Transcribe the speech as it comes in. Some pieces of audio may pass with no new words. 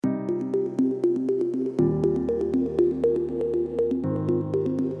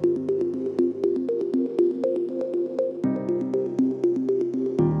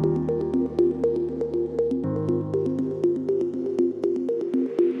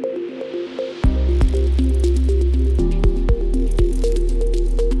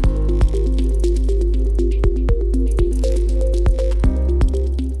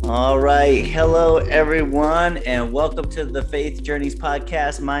right. Hello, everyone, and welcome to the Faith Journeys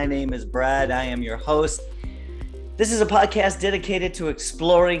podcast. My name is Brad. I am your host. This is a podcast dedicated to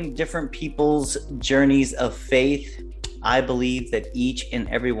exploring different people's journeys of faith. I believe that each and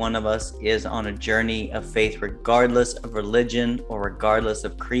every one of us is on a journey of faith, regardless of religion or regardless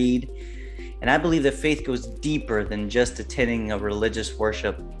of creed. And I believe that faith goes deeper than just attending a religious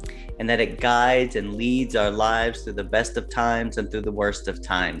worship, and that it guides and leads our lives through the best of times and through the worst of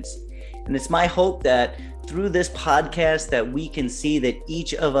times. And it's my hope that through this podcast that we can see that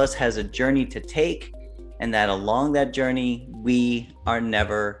each of us has a journey to take, and that along that journey, we are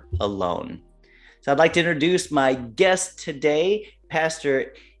never alone. So I'd like to introduce my guest today,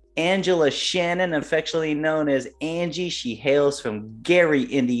 Pastor Angela Shannon, affectionately known as Angie. She hails from Gary,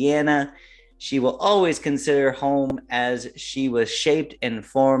 Indiana. She will always consider home as she was shaped and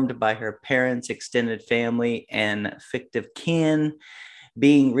formed by her parents, extended family, and fictive kin.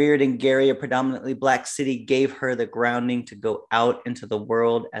 Being reared in Gary, a predominantly Black city, gave her the grounding to go out into the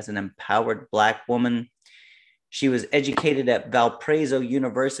world as an empowered Black woman. She was educated at Valparaiso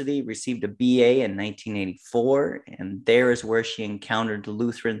University, received a BA in 1984, and there is where she encountered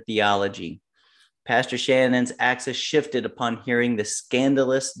Lutheran theology. Pastor Shannon's axis shifted upon hearing the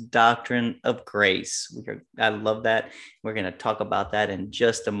scandalous doctrine of grace. I love that. We're going to talk about that in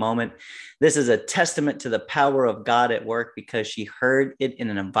just a moment. This is a testament to the power of God at work because she heard it in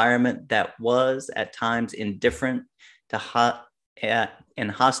an environment that was at times indifferent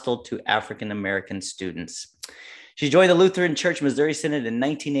and hostile to African American students. She joined the Lutheran Church Missouri Synod in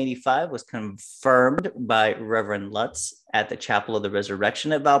 1985, was confirmed by Reverend Lutz at the Chapel of the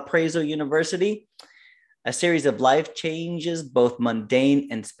Resurrection at Valparaiso University. A series of life changes, both mundane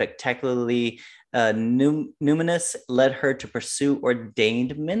and spectacularly numinous, led her to pursue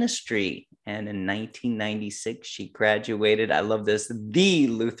ordained ministry. And in 1996, she graduated, I love this, the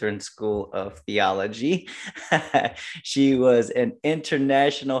Lutheran School of Theology. She was an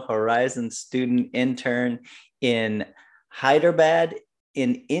International Horizon student intern in Hyderabad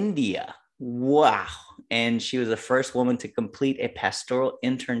in India. Wow. And she was the first woman to complete a pastoral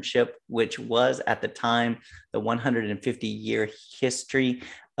internship, which was at the time the 150-year history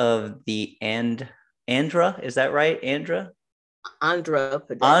of the Andhra. Is that right? Andhra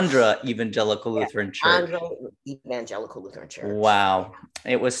Evangelical Lutheran Church. Andhra Evangelical Lutheran Church. Wow.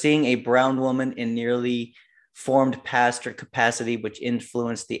 It was seeing a brown woman in nearly formed pastor capacity, which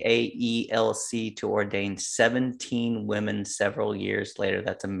influenced the AELC to ordain 17 women several years later.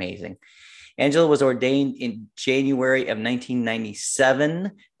 That's amazing. Angela was ordained in January of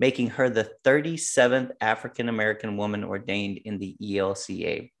 1997, making her the 37th African-American woman ordained in the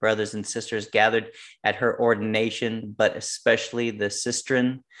ELCA. Brothers and sisters gathered at her ordination, but especially the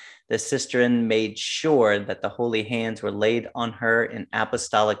sistren. The sistren made sure that the holy hands were laid on her in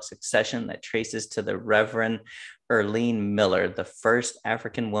apostolic succession that traces to the Reverend Erlene Miller, the first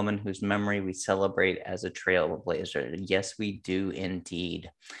African woman whose memory we celebrate as a trailblazer. Yes, we do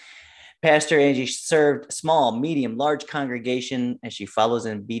indeed. Pastor Angie served small, medium, large congregation as she follows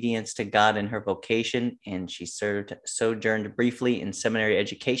in obedience to God in her vocation, and she sojourned briefly in seminary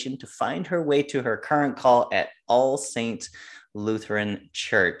education to find her way to her current call at All Saints Lutheran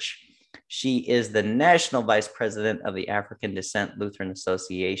Church. She is the National Vice President of the African Descent Lutheran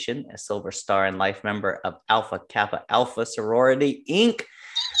Association, a Silver Star and Life member of Alpha Kappa Alpha Sorority, Inc.,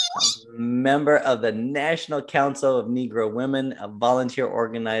 a member of the National Council of Negro Women, a volunteer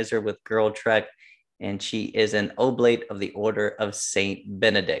organizer with Girl Trek, and she is an oblate of the Order of Saint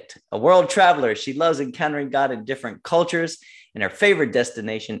Benedict. A world traveler, she loves encountering God in different cultures, and her favorite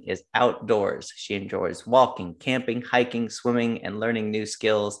destination is outdoors. She enjoys walking, camping, hiking, swimming, and learning new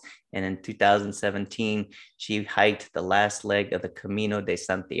skills. And in 2017, she hiked the last leg of the Camino de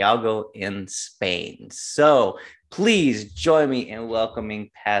Santiago in Spain. So please join me in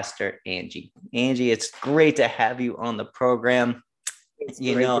welcoming Pastor Angie. Angie, it's great to have you on the program. It's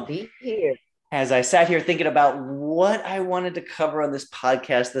great to be here. As I sat here thinking about what I wanted to cover on this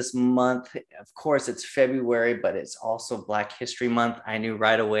podcast this month, of course, it's February, but it's also Black History Month. I knew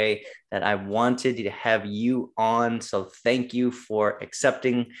right away that I wanted to have you on. So thank you for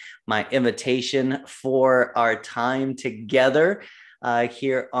accepting my invitation for our time together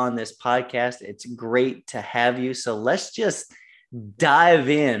here on this podcast. It's great to have you. So let's just dive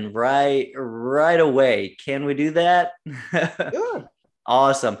in right away. Can we do that? Sure.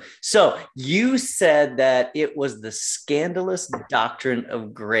 Awesome. So you said that it was the scandalous doctrine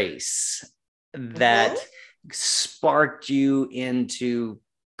of grace that sparked you into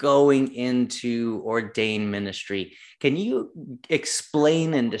going into ordained ministry. Can you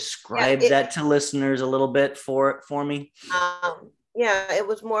explain and describe that to listeners a little bit for me? Yeah, it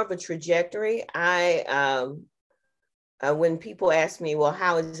was more of a trajectory. When people ask me, well,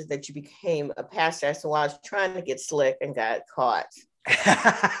 how is it that you became a pastor? I said, well, I was trying to get slick and got caught.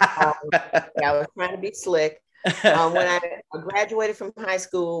 Um, yeah, I was trying to be slick. When I graduated from high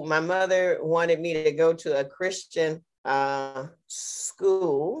school, my mother wanted me to go to a Christian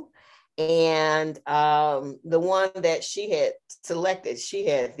school. And the one that she had selected, she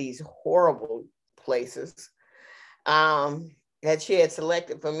had these horrible places that she had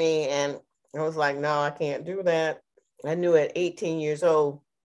selected for me. And I was like, no, I can't do that. I knew at 18 years old,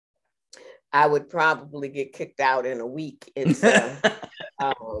 I would probably get kicked out in a week. It's a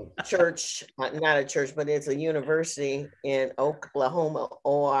church, not a church, but it's a university in Oklahoma,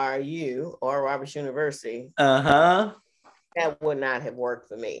 ORU, Oral Roberts University. Uh-huh. That would not have worked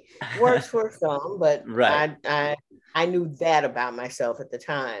for me. Works for some, but Right. I knew that about myself at the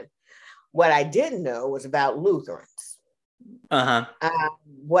time. What I didn't know was about Lutherans. Uh-huh.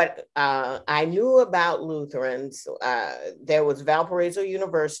 What I knew about Lutherans, there was Valparaiso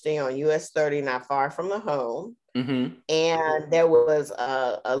University on US 30, not far from the home. Mm-hmm. And there was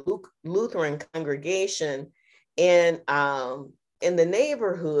a Lutheran congregation in the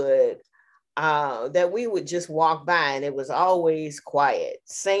neighborhood that we would just walk by, and it was always quiet.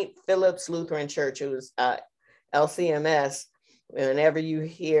 St. Philip's Lutheran Church, it was LCMS. Whenever you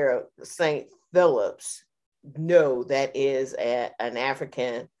hear St. Philip's, no, that is an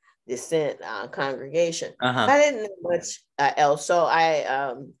African descent congregation. Uh-huh. I didn't know much else, so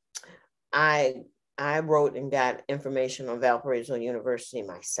I wrote and got information on Valparaiso University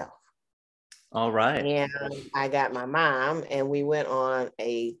myself. All right. And I got my mom, and we went on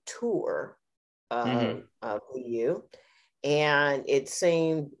a tour of VU, and it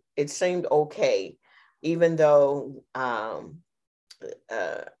seemed okay, even though I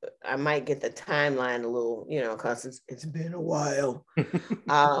might get the timeline a little, because it's been a while.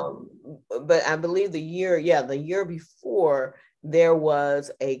 But I believe the year before, there was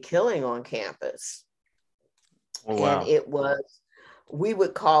a killing on campus. Oh, wow. And it was, we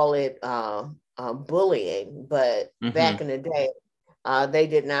would call it bullying, but back in the day, they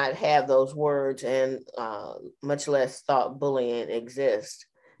did not have those words, and much less thought bullying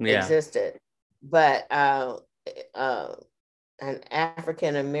existed. But an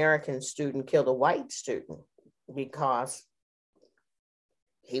African American student killed a white student because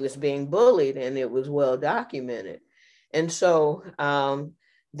he was being bullied, and it was well documented. And so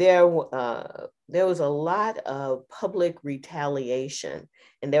there was a lot of public retaliation,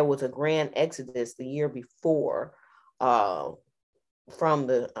 and there was a grand exodus the year before from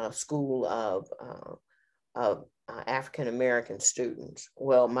the school of African American students.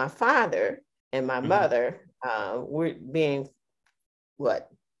 Well, my father and my mother were being,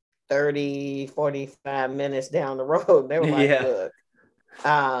 30, 45 minutes down the road. They were like, look,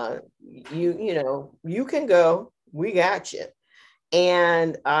 you can go, we got you.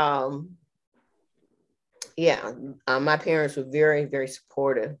 And my parents were very, very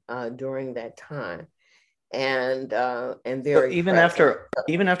supportive during that time. And very, so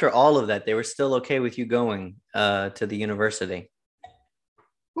even after all of that, they were still okay with you going to the university.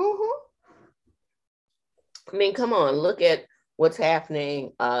 I mean, come on, look at what's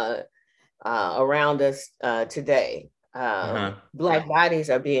happening around us today. Black bodies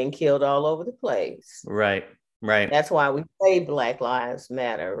are being killed all over the place. Right. That's why we say Black Lives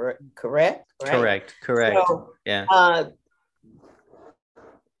Matter, correct? Right? Correct. So, yeah.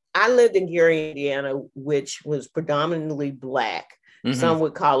 I lived in Gary, Indiana, which was predominantly Black. Some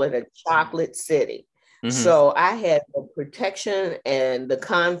would call it a chocolate city. So I had the protection and the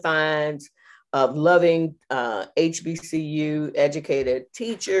confines of loving HBCU educated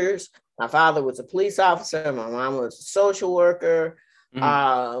teachers. My father was a police officer. My mom was a social worker.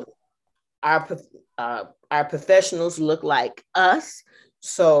 Our professionals look like us.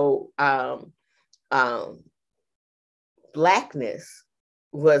 So Blackness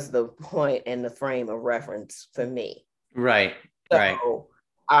was the point and the frame of reference for me. Right.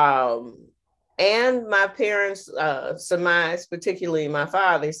 And my parents surmised, particularly my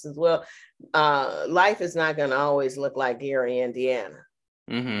father, he says, well, life is not going to always look like Gary, Indiana.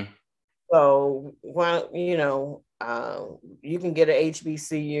 So, you can get an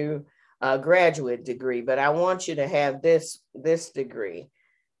HBCU graduate degree, but I want you to have this degree.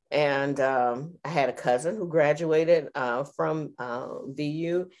 And I had a cousin who graduated from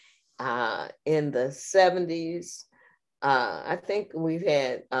VU in the 70s. I think we've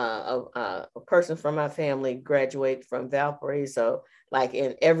had a person from my family graduate from Valparaiso, like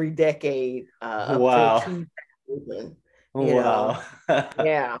in every decade. Wow.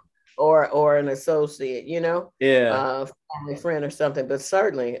 Yeah. or an associate, Yeah. family friend or something, but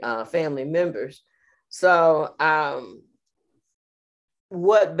certainly family members. So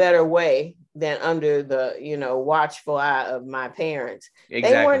what better way than under the watchful eye of my parents. They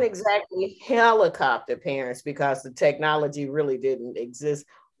weren't Exactly. exactly helicopter parents because the technology really didn't exist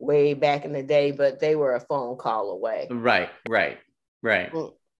way back in the day, but they were a phone call away. Right. Right. Right.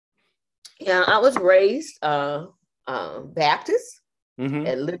 Yeah, I was raised Baptist Mm-hmm.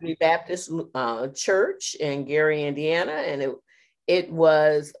 at Liberty Baptist Church in Gary, Indiana, and it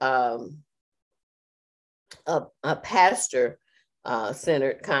was a pastor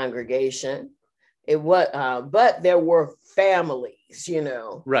centered congregation. It was, but there were families,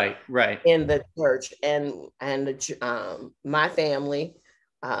 Right. Right. in the church, and my family,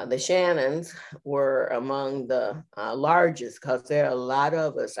 the Shannons, were among the largest because there are a lot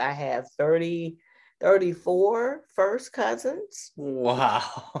of us. I have 34 first cousins.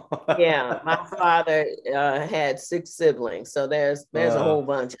 Wow. Yeah, my father had 6 siblings, so there's a whole Oh,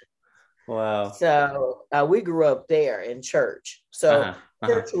 bunch. wow. So we grew up there in church. So Uh-huh.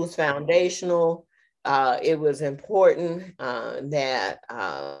 Uh-huh. church was foundational. It was important that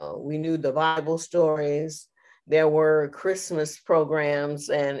we knew the Bible stories. There were Christmas programs,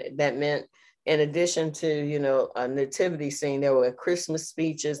 and that meant, in addition to a nativity scene, there were Christmas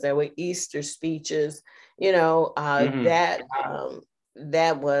speeches, there were Easter speeches. Mm-hmm.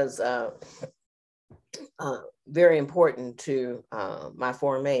 That was very important to my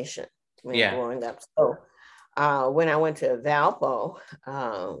formation when Yeah. growing up. So when I went to Valpo,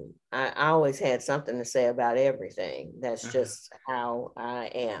 I always had something to say about everything. That's Uh-huh. just how I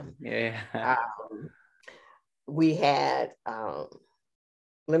am. Yeah. Um, we had,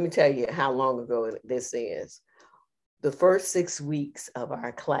 let me tell you how long ago this is. The first 6 weeks of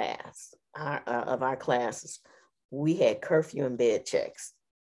our class, of our classes, we had curfew and bed checks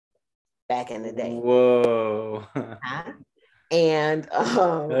back in the day. Whoa. And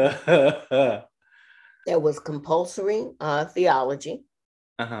there was compulsory theology.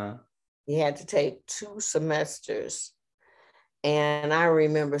 Uh-huh. You had to take 2 semesters. And I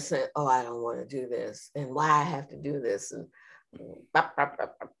remember saying, oh, I don't want to do this. And why I have to do this.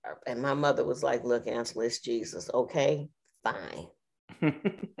 And my mother was like, look, Angela, it's Jesus. Okay, fine.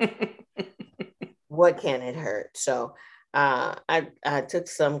 What can it hurt? So I took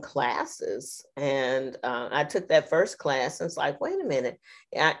some classes, and I took that first class, and it's like, wait a minute.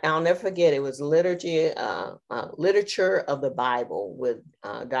 I'll never forget. It was literature of the Bible with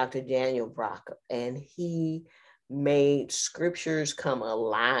Dr. Daniel Brock, and he made scriptures come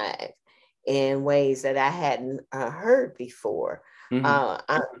alive in ways that I hadn't heard before.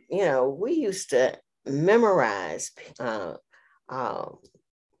 Mm-hmm. We used to memorize um, um,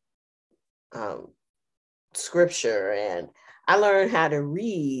 scripture, and I learned how to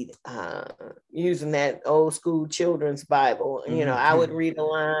read using that old school children's Bible. I would Mm-hmm. read a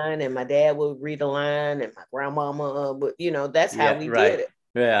line, and my dad would read a line, and my grandmama would, that's how Yeah, we right. did it.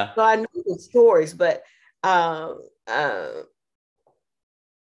 Yeah. So I knew the stories, but uh, uh,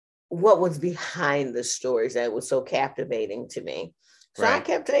 what was behind the stories that was so captivating to me. So I Right.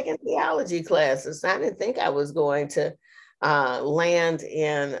 kept taking theology classes. I didn't think I was going to land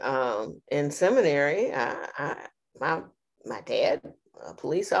in seminary. My dad, a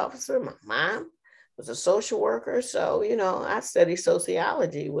police officer, my mom was a social worker. So, I studied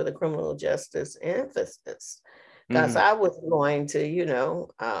sociology with a criminal justice emphasis because Mm-hmm. I was going to,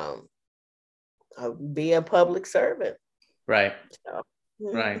 be a public servant. Right. So,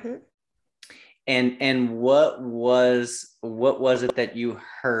 Right. mm-hmm. And what was it that you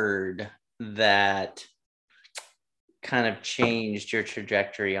heard that kind of changed your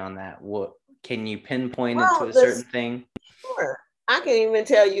trajectory on that? What can you pinpoint it to Well, a certain thing? sure. I can even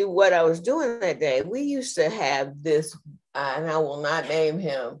tell you what I was doing that day. We used to have this, and I will not name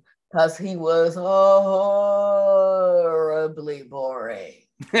him because he was horribly boring.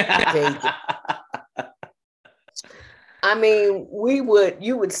 I mean,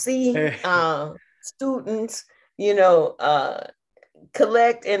 you would see students,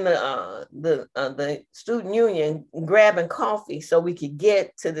 collect in the student union grabbing coffee so we could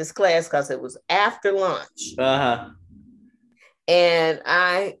get to this class because it was after lunch. Uh-huh. And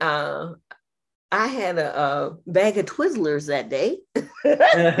I had a bag of Twizzlers that day,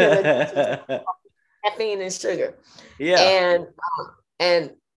 caffeine and sugar, Yeah.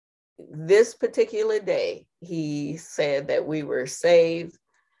 and this particular day, he said that we were saved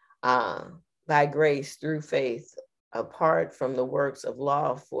by grace through faith, apart from the works of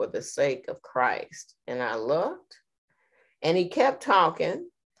law, for the sake of Christ. And I looked, and he kept talking.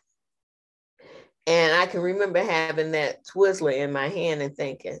 And I can remember having that Twizzler in my hand and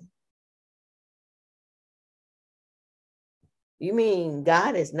thinking, You mean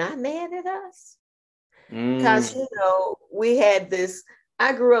God is not mad at us? Because, Mm. we had this,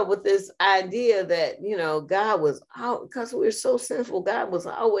 I grew up with this idea that, God was out, because we're so sinful, God was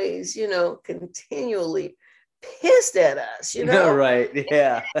always, continually pissed at us, Right.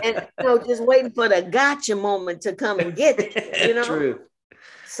 Yeah. and, just waiting for the gotcha moment to come and get you. True.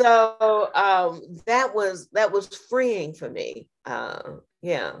 So that was freeing for me.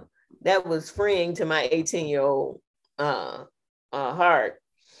 Yeah, that was freeing to my 18-year-old heart.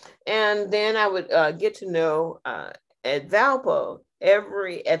 And then I would get to know at Valpo,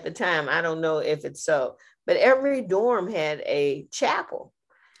 at the time, I don't know if it's so, but every dorm had a chapel,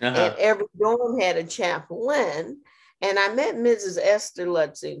 and Uh-huh. every dorm had a chaplain. And I met Mrs. Esther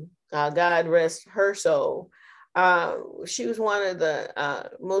Lutzy, God rest her soul. She was one of the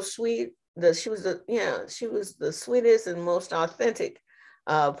most sweet. She was the sweetest and most authentic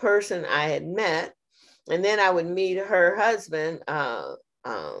person I had met. And then I would meet her husband,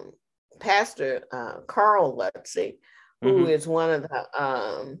 Pastor Carl Lutzy, who Mm-hmm. is one of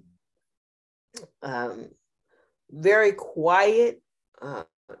the very quiet, uh,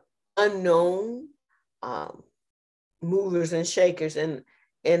 unknown movers and shakers in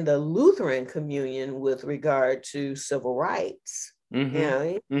the Lutheran communion with regard to civil rights. Mm-hmm. He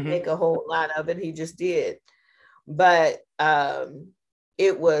didn't Mm-hmm. make a whole lot of it. He just did. But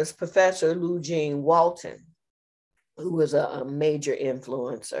it was Professor Lou Jean Walton, who was a major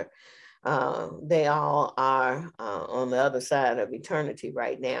influencer. They all are on the other side of eternity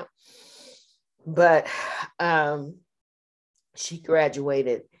right now. But she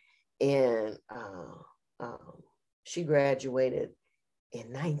graduated in she graduated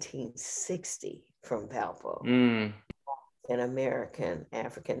in 1960 from Valpo, Mm. an American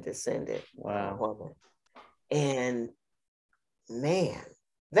African descendant Wow. woman. And man,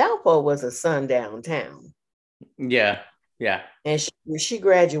 Valpo was a sundown town. Yeah. Yeah. And she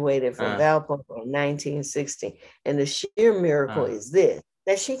graduated from Uh, Valpo in 1960. And the sheer miracle uh. is this,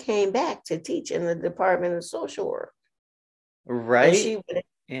 that she came back to teach in the Department of Social Work. And Right. she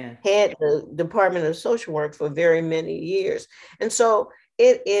Yeah. had the Department of Social Work for very many years. And so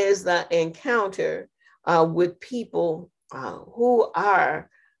it is the encounter with people who are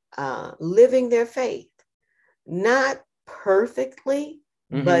living their faith, not perfectly,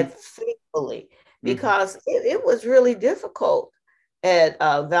 Mm-hmm. but faithfully, Mm-hmm. because it was really difficult at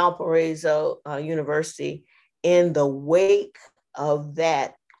Valparaiso University in the wake of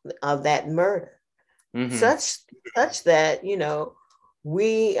that murder, Mm-hmm. such that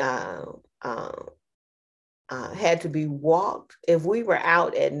we had to be walked. If we were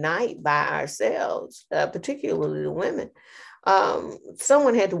out at night by ourselves, particularly the women,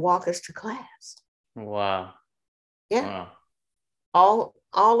 someone had to walk us to class. Wow. Yeah, Wow.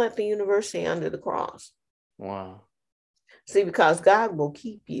 all at the university under the cross. Wow. See, because God will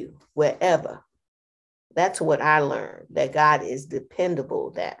keep you wherever. That's what I learned, that God is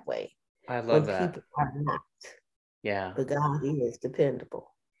dependable that way I when love that. people are not. Yeah. But God is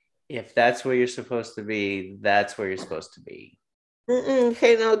dependable. If that's where you're supposed to be, that's where you're supposed to be.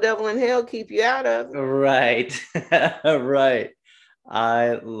 Can't no devil in hell keep you out of it. Right. Right.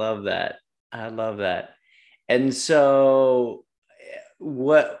 I love that. I love that. And so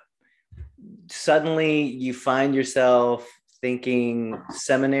what suddenly you find yourself thinking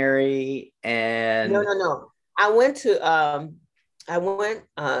seminary No, and no, no. I went to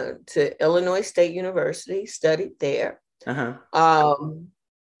Illinois State University, studied there. uh-huh. Um,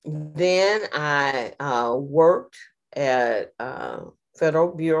 then I worked at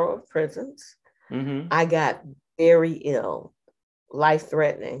Federal Bureau of Prisons. Mm-hmm. I got very ill,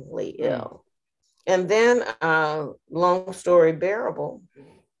 life-threateningly Mm. ill. And then, long story bearable,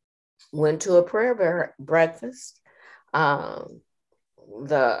 went to a prayer breakfast. Um,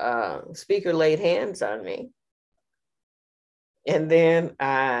 the speaker laid hands on me. And then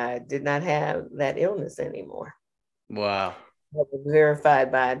I did not have that illness anymore. Wow. That was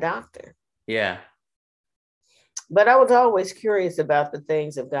verified by a doctor. Yeah. But I was always curious about the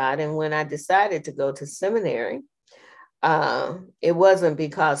things of God. And when I decided to go to seminary, it wasn't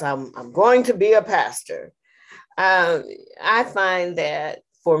because I'm going to be a pastor. I find that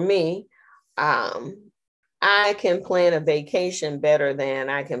for me, I can plan a vacation better than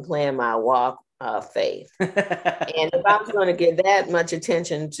I can plan my walk of faith. And if I was going to give that much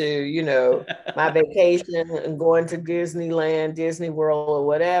attention to, my vacation and going to Disneyland, Disney World, or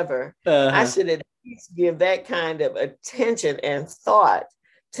whatever, I uh-huh. should at least give that kind of attention and thought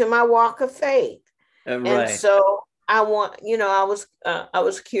to my walk of faith. And Right. so I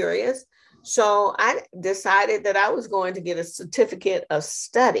was curious. So I decided that I was going to get a certificate of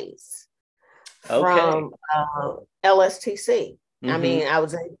studies Okay. from LSTC. I Mm-hmm. mean, I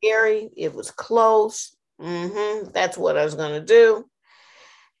was in Gary, it was close. That's what I was going to do.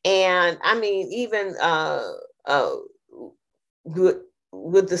 And I mean, even uh, with,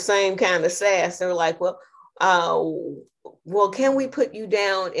 with the same kind of sass, they were like, uh, well, can we put you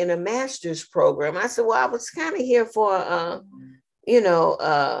down in a master's program? I said, well, I was kind of here for, you know,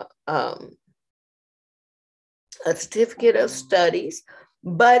 a certificate of studies.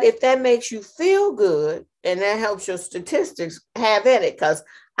 But if that makes you feel good and that helps your statistics, have at it, because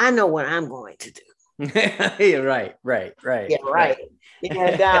I know what I'm going to do. Right, right, right, Yeah, right. right.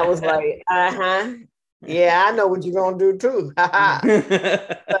 Yeah, God was like, uh-huh. Yeah, I know what you're gonna do too.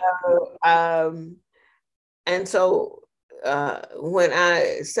 So, and so when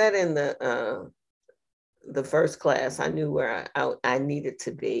I sat in the first class, I knew where I needed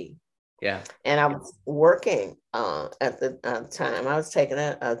to be. Yeah. And I was working at the time. I was taking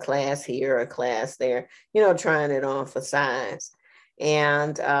a class here, a class there, you know, trying it on for size.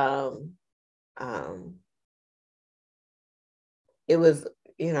 And um, it was,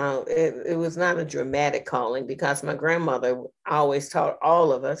 you know, it was not a dramatic calling, because my grandmother always taught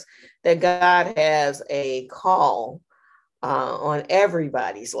all of us that God has a call on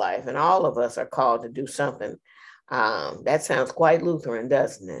everybody's life, and all of us are called to do something. That sounds quite Lutheran,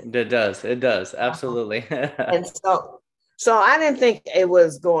 doesn't it? It does. It does. Absolutely. And so I didn't think it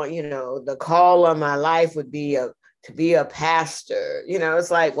was going, you know, the call of my life would be to be a pastor. You know,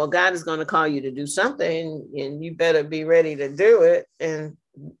 it's like, well, God is going to call you to do something and you better be ready to do it. And,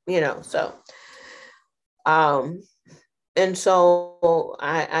 you know, um, and so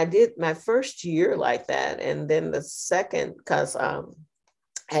I did my first year like that. And then the second, because I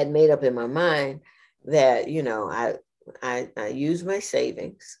had made up in my mind that, you know, I used my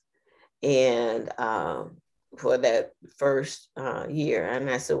savings, and for that first year. And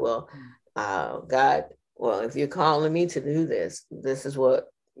I said, well, God, well, if you're calling me to do this, this is what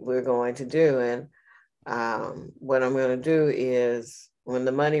we're going to do. And what I'm going to do is when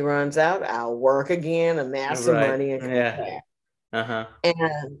the money runs out, I'll work again, amass some Right. money, and come Yeah. back. Uh-huh.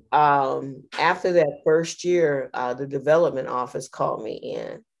 And after that first year, the development office called me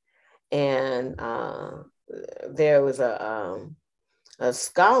in, and there was a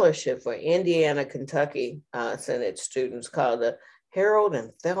scholarship for Indiana, Kentucky Senate students called the Harold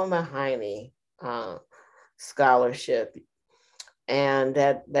and Thelma Heine Scholarship. And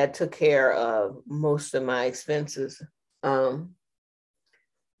that took care of most of my expenses.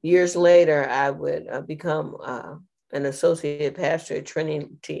 Years later, I would become an associate pastor at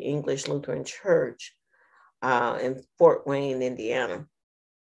Trinity English Lutheran Church in Fort Wayne, Indiana.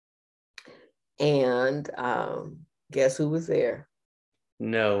 And guess who was there?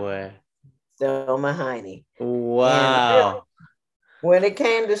 No way. Thelma Heine. And Wow. when it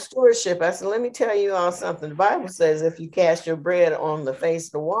came to stewardship, I said, let me tell you all something. The Bible says if you cast your bread on the face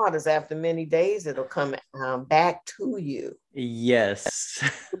of the waters, after many days, it'll come back to you. Yes.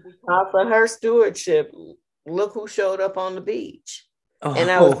 Because of her stewardship, look who showed up on the beach.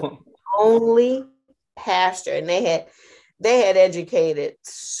 And I was the Oh. only pastor, and they had educated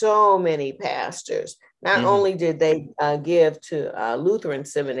so many pastors. Not Mm-hmm. only did they give to Lutheran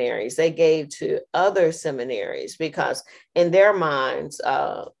seminaries, they gave to other seminaries, because in their minds,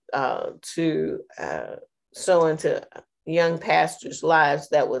 to sow into young pastors' lives,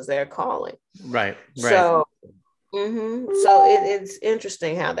 that was their calling. Right. Right. So, so it's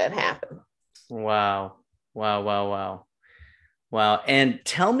interesting how that happened. Wow. Wow. Wow. Wow. Wow. And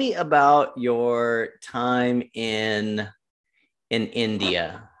tell me about your time in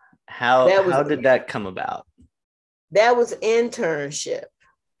India. How That was how did that come about? that was internship.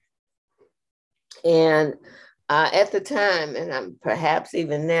 And at the time, and I'm perhaps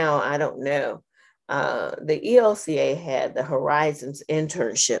even now, I don't know, the ELCA had the Horizons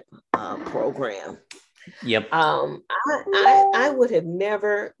internship program. Yep. I would have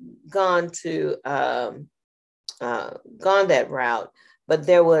never gone to gone that route, but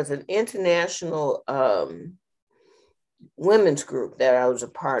there was an international women's group that I was a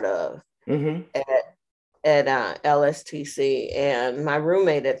part of Mm-hmm. at LSTC, and my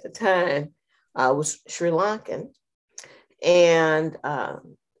roommate at the time was Sri Lankan, and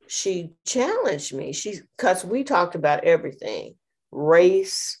she challenged me. Because we talked about everything,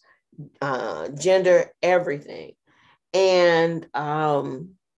 race, gender, everything. And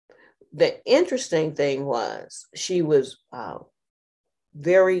the interesting thing was she was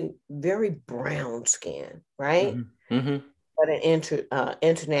very, very brown skin, right? Mm-hmm. Mm-hmm. But an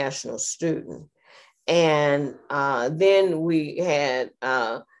international student. And then we had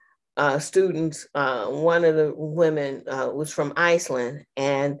students. One of the women was from Iceland,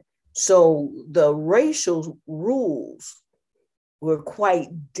 and So the racial rules were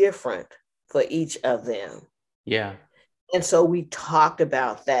quite different for each of them. Yeah. And so we talked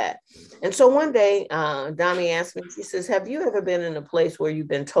about that. And so one day, Dami asked me, she says, have you ever been in a place where you've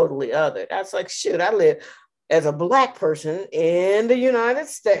been totally othered? I was like, shoot, I live as a Black person in the United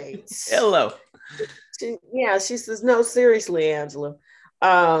States. Hello. She says, no, seriously, Angela.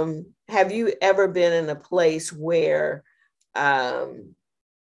 Have you ever been in a place where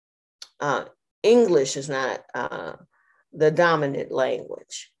English is not the dominant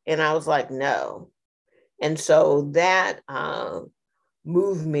language? And I was like, no. And so that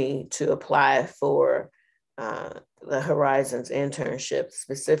moved me to apply for the Horizons internship,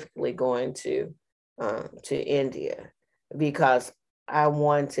 specifically going to India, because I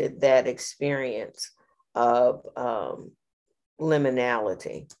wanted that experience of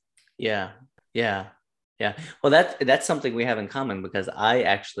liminality. Yeah. Yeah. Yeah. Well, that's something we have in common, because I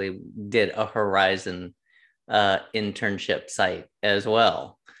actually did a Horizon internship site as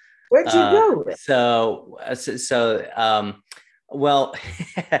well. Where'd you go with? Well,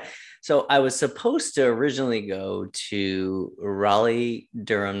 so I was supposed to originally go to Raleigh,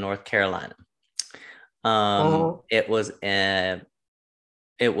 Durham, North Carolina. It was a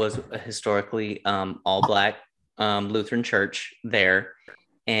historically all Black Lutheran church there,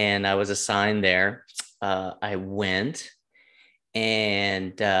 and I was assigned there. I went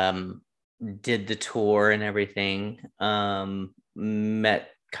and did the tour and everything. Met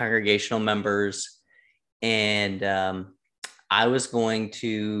congregational members, and I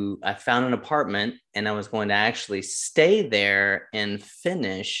found an apartment, and I was going to actually stay there and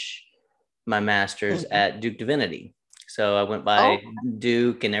finish my master's at Duke Divinity. So I went by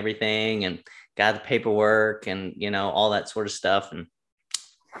Duke and everything, and got the paperwork and, all that sort of stuff. And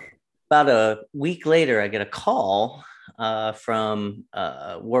about a week later, I get a call from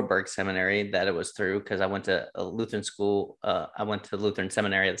Wartburg Seminary that it was through, because I went to a Lutheran school. I went to Lutheran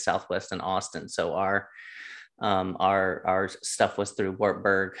Seminary at the Southwest in Austin. So our stuff was through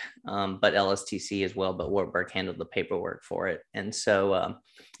Wartburg, but LSTC as well. But Wartburg handled the paperwork for it. And so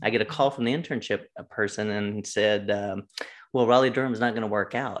I get a call from the internship person and said, well, Raleigh Durham is not going to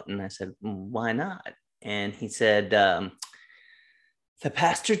work out. And I said, why not? And he said, the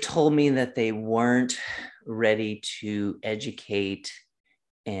pastor told me that they weren't ready to educate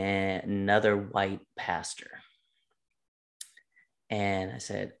another white pastor. And I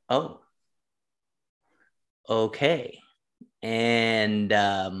said, oh, okay. And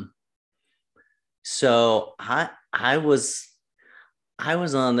so I was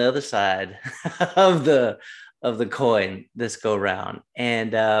on the other side of the coin this go round.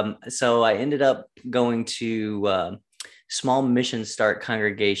 And so I ended up going to Small Mission Start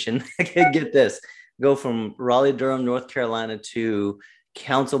Congregation. Get this, go from Raleigh, Durham, North Carolina to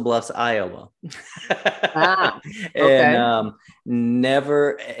Council Bluffs, Iowa. Okay. And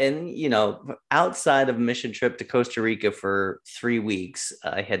outside of mission trip to Costa Rica for 3 weeks,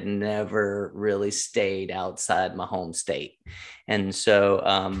 I had never really stayed outside my home state. And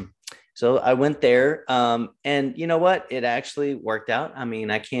so so I went there, and you know what? It actually worked out. I mean,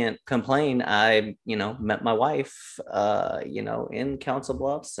 I can't complain. I, met my wife, in Council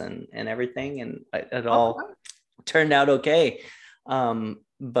Bluffs and everything, and it all turned out okay.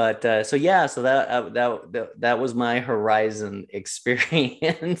 But so that was my Horizon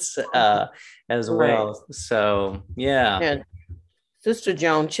experience as well. Right. So yeah. And Sister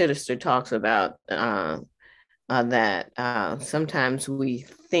Joan Chittister talks about that sometimes we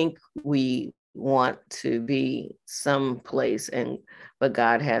think we want to be someplace, but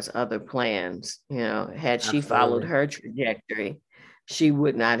God has other plans. Had she followed her trajectory, she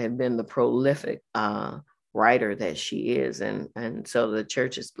would not have been the prolific writer that she is, and so the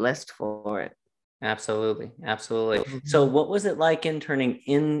church is blessed for it. Absolutely. Mm-hmm. So what was it like interning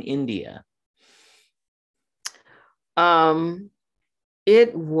in India?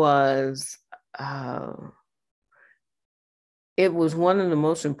 It was one of the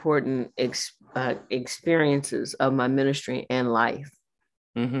most important experiences of my ministry and life.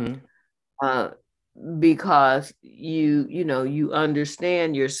 Mm-hmm. Because you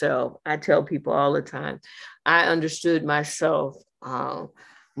understand yourself. I tell people all the time, I understood myself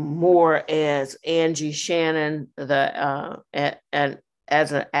more as Angie Shannon, and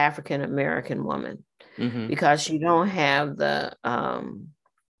as an African American woman, mm-hmm. because you don't have the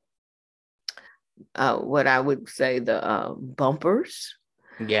what I would say the bumpers,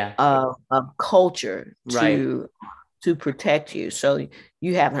 of culture to protect you. So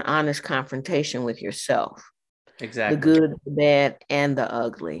you have an honest confrontation with yourself. Exactly. The good, the bad, and the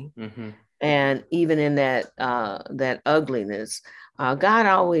ugly. Mm-hmm. And even in that ugliness, God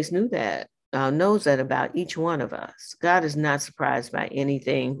always knew that, knows that about each one of us. God is not surprised by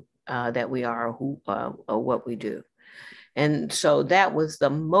anything that we are or what we do. And so that was the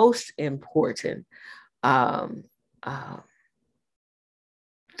most important um, uh,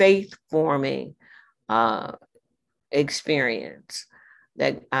 faith forming experience,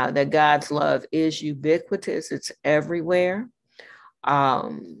 that God's love is ubiquitous, it's everywhere.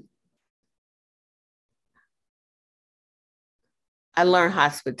 Um, I learned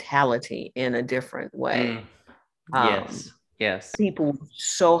hospitality in a different way. Yes. Yes. People were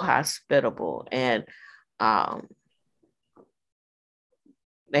so hospitable, and um,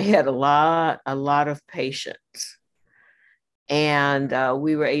 they had a lot of patience. And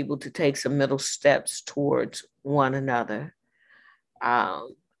we were able to take some middle steps towards one another.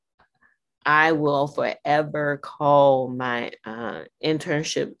 Um, I will forever call my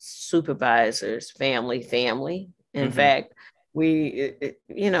internship supervisors family. In Mm-hmm. fact,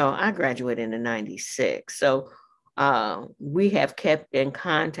 I graduated in '96. So we have kept in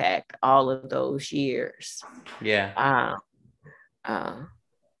contact all of those years. Yeah. Uh,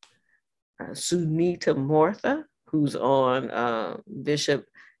 Sunita Mortha, who's on Bishop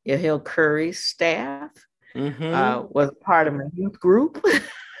Yahil Curry's staff, Mm-hmm. was part of my youth group.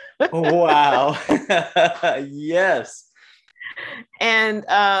 Wow. Yes. And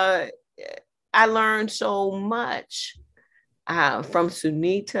I learned so much from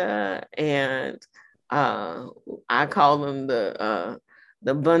Sunita, and I call them the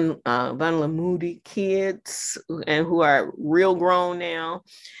Bunla kids, and who are real grown now.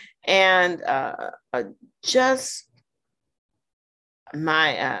 And just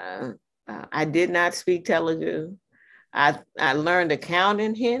my I did not speak Telugu. I learned to count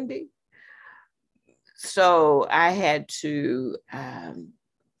in Hindi, so I had to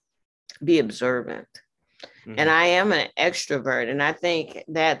be observant. Mm-hmm. And I am an extrovert, and I think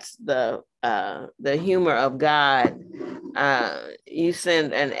that's the humor of God. You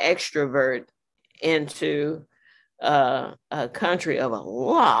send an extrovert into a country of a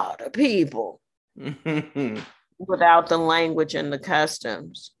lot of people without the language and the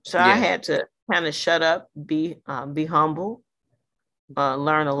customs. So yeah. I had to kind of shut up, be humble,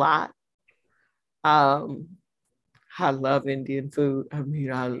 learn a lot. I love Indian food. I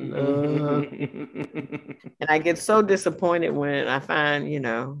mean, I love, and I get so disappointed when I find,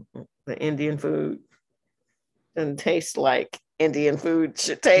 the Indian food doesn't taste like Indian food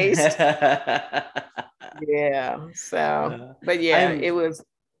should taste. Yeah. So, but yeah, it was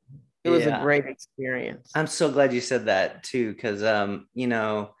a great experience. I'm so glad you said that too, because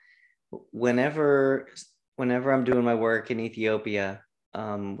whenever I'm doing my work in Ethiopia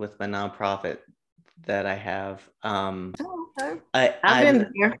with my nonprofit that I have, okay. I've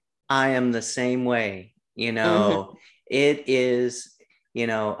been there. I am the same way. Mm-hmm. It is.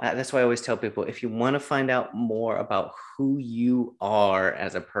 That's why I always tell people, if you want to find out more about who you are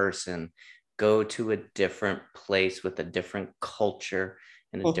as a person, go to a different place with a different culture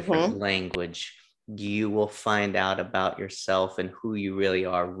and a different language. You will find out about yourself and who you really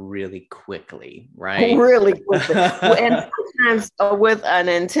are really quickly, right? Really quickly. And sometimes with an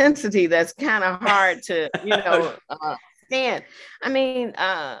intensity that's kind of hard to, stand. I mean,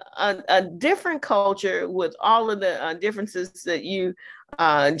 a different culture with all of the differences that you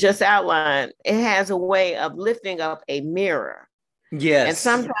just outlined, it has a way of lifting up a mirror. Yes. And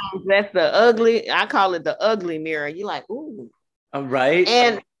sometimes that's the ugly, I call it the ugly mirror. You're like, ooh. Right.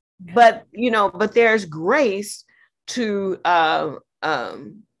 And but there's grace to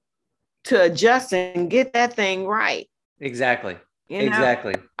adjust and get that thing right. Exactly.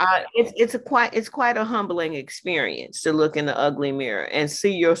 Exactly. It's quite a humbling experience to look in the ugly mirror and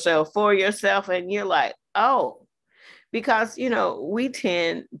see yourself for yourself, and you're like, oh, because we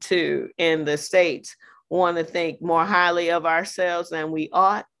tend to, in the States, want to think more highly of ourselves than we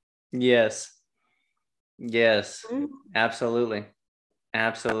ought. Yes. Absolutely.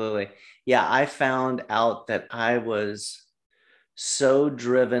 Yeah, I found out that I was so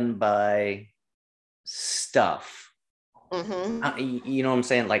driven by stuff. Mm-hmm. You know what I'm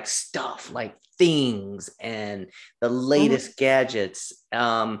saying? Like stuff, like things and the latest gadgets.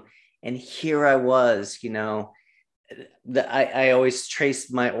 And here I was, I always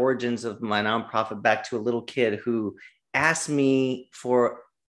traced my origins of my nonprofit back to a little kid who asked me for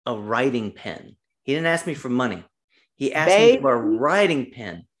a writing pen. He didn't ask me for money. He asked me for a writing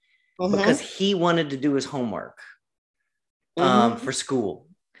pen because he wanted to do his homework for school.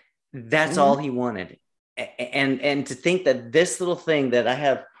 That's all he wanted. And to think that this little thing that I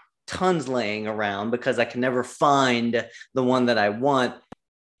have tons laying around because I can never find the one that I want,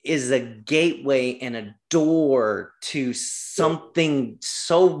 is a gateway and a door to something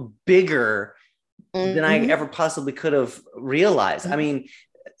so bigger than I ever possibly could have realized. I mean,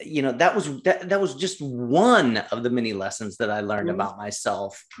 that was just one of the many lessons that I learned about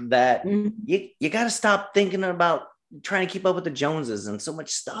myself, that you got to stop thinking about trying to keep up with the Joneses and so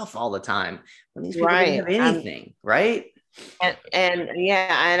much stuff all the time when these people didn't have anything, right? And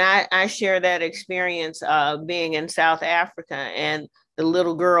I share that experience being in South Africa, and the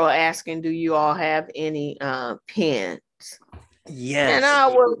little girl asking, do you all have any pens? Yes. And I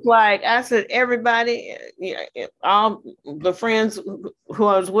was like, I said, everybody, all the friends who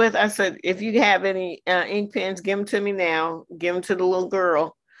I was with, I said, if you have any ink pens, give them to me now. Give them to the little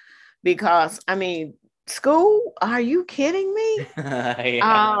girl. Because, I mean, school, are you kidding me? Yeah.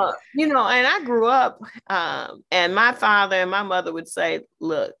 And I grew up, and my father and my mother would say,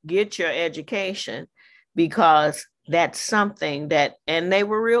 look, get your education, because that's something that, and they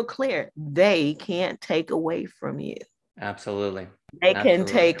were real clear, they can't take away from you. Absolutely. They can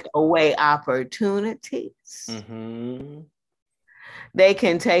take away opportunities. They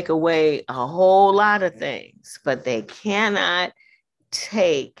can take away a whole lot of things, but they cannot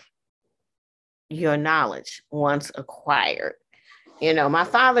take your knowledge once acquired. My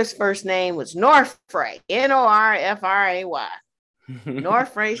father's first name was Norfray, Norfray,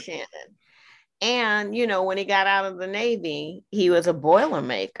 Norfray Shannon. And, when he got out of the Navy, he was a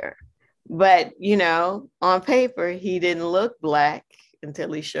Boilermaker. But, on paper, he didn't look Black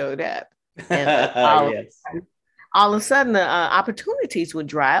until he showed up. And all of a sudden, the opportunities would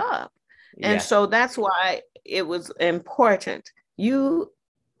dry up. And so that's why it was important. You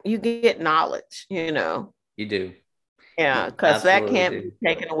get knowledge, You do. Yeah, because that can't be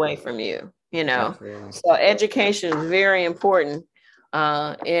taken away from you, Absolutely. So education is very important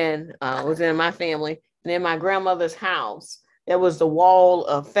within my family. And in my grandmother's house, there was the wall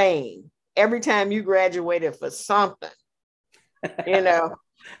of fame. Every time you graduated for something,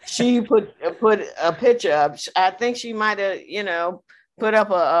 she put a picture up. I think she might have, put up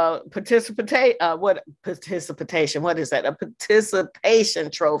a participation. What is that? A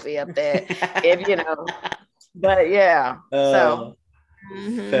participation trophy up there. But yeah. So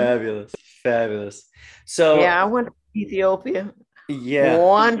fabulous. So I went to Ethiopia. Yeah.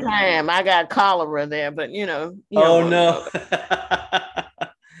 One time I got cholera there, but oh no.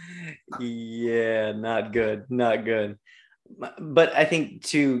 Yeah, not good. But I think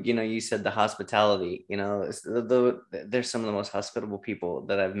too, you said the hospitality, there's some of the most hospitable people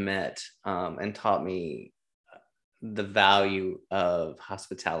that I've met, and taught me the value of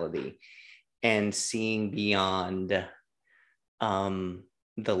hospitality and seeing beyond the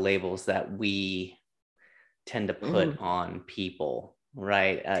labels that we tend to put on people,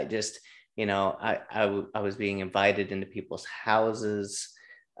 right? I was being invited into people's houses,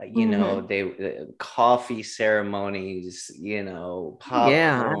 they coffee ceremonies,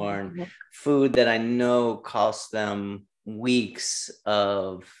 popcorn, food that I know cost them weeks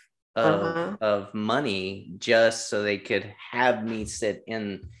of money just so they could have me sit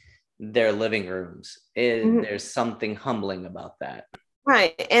in their living rooms. There's something humbling about that,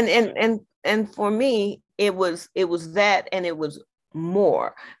 right? And for me, it was that, and it was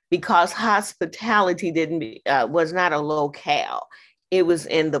more, because hospitality was not a locale. It was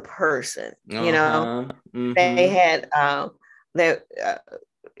in the person. They had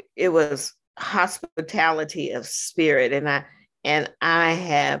it was hospitality of spirit, and I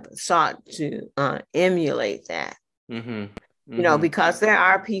have sought to emulate that. Because there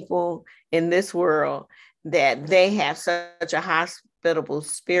are people in this world that they have such a hospitable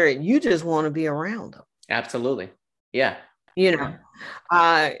spirit. You just want to be around them. Absolutely. Yeah.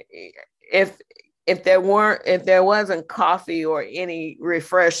 If there wasn't coffee or any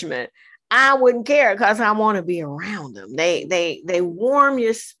refreshment, I wouldn't care, because I want to be around them. They warm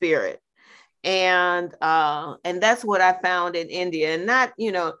your spirit. And that's what I found in India, and not,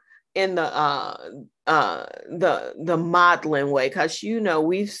 in the modeling way, because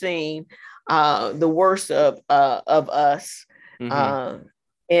we've seen the worst of us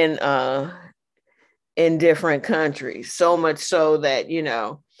in different countries, so much so that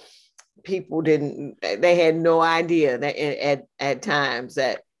people they had no idea that at times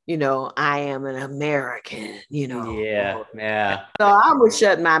that I am an American, Yeah. So I would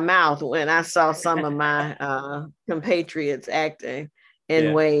shut my mouth when I saw some of my compatriots acting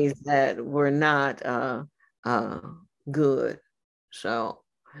in ways that were not good. So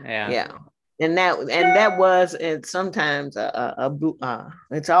that was, and sometimes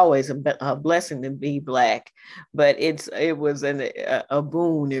it's always a blessing to be Black, but it was a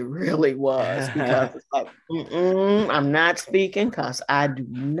boon. It really was, because it's like, I'm not speaking because I do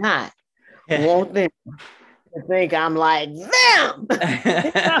not want them to think I'm like them.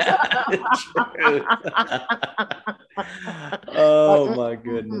 Oh my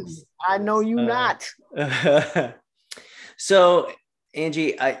goodness. I know you not. So,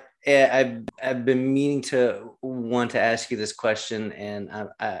 Angie, I've been meaning to want to ask you this question, and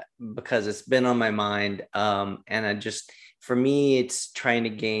because it's been on my mind, and for me, it's trying to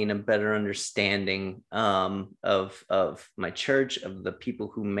gain a better understanding of my church, of the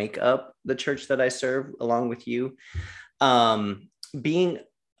people who make up the church that I serve, along with you. Being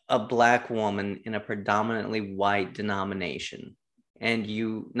a Black woman in a predominantly white denomination, and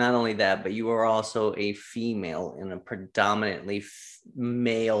you, not only that, but you are also a female in a predominantly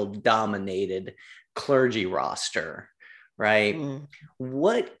male dominated clergy roster, right?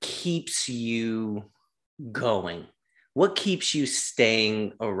 What keeps you going? What keeps you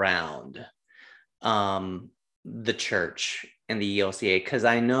staying around the church and the ELCA? Because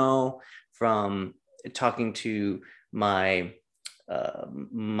I know from talking to my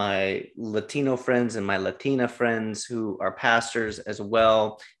Latino friends and my Latina friends who are pastors, as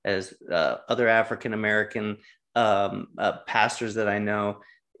well as other African American pastors that I know,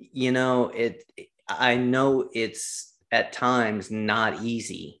 I know it's at times not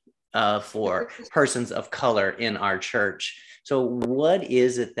easy for persons of color in our church. So what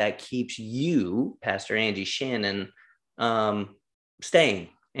is it that keeps you, Pastor Angie Shannon, staying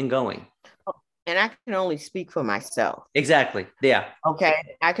and going? And I can only speak for myself. Exactly. Yeah. Okay.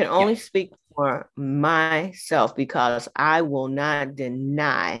 I can only speak for myself, because I will not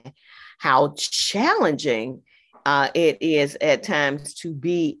deny how challenging it is at times to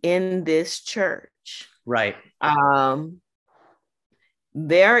be in this church. Right.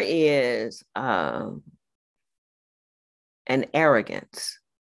 There is an arrogance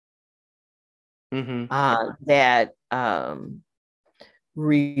that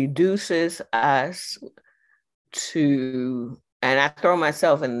reduces us to, and I throw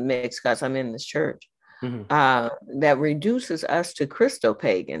myself in the mix because I'm in this church, that reduces us to Christo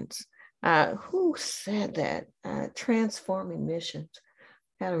pagans. Who said that? Transforming Missions.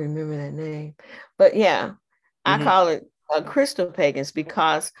 Gotta remember that name. But yeah, I call it Christo pagans,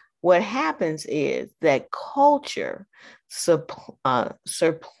 because what happens is that culture supplants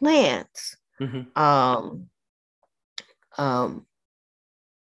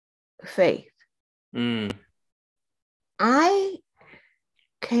faith. I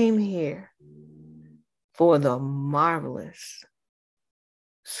came here for the marvelous,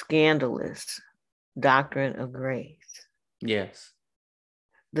 scandalous doctrine of grace. Yes.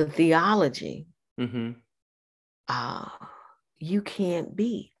 The theology, you can't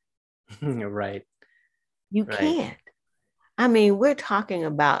beat. Right. You can't. I mean, we're talking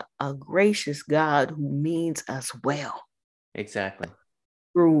about a gracious God who means us well. Exactly.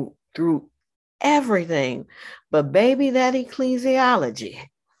 Through everything. But baby, that ecclesiology.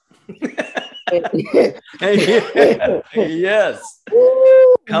 Yes.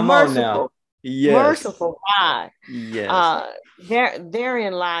 Come on now. Yes. Merciful God. Yes.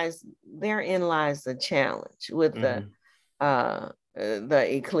 Therein lies the challenge with the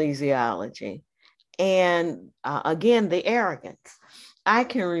ecclesiology. And again, the arrogance. I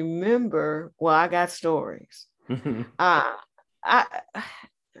can remember, well, I got stories.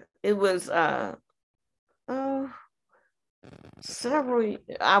 It was several,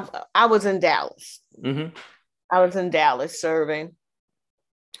 I was in Dallas. I was in Dallas serving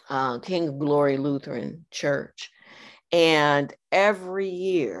King of Glory Lutheran Church. And every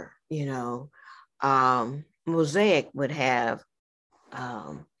year, Mosaic would have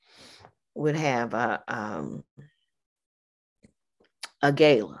a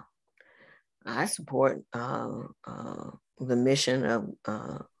gala. I support the mission of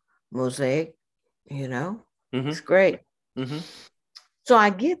Mosaic, it's great. So I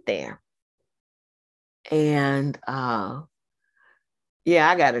get there, and I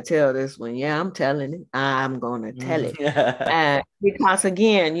got to tell this one. Yeah, I'm telling it. I'm going to tell it. Because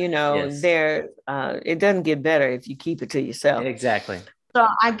again, yes. It doesn't get better if you keep it to yourself. Exactly. So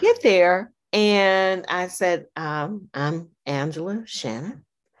I get there and I said, I'm Angela Shannon.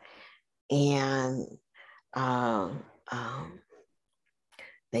 And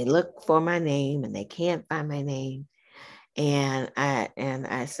they look for my name and they can't find my name. And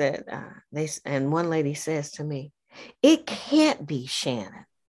I said, and one lady says to me, it can't be Shannon,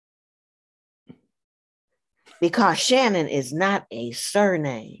 because Shannon is not a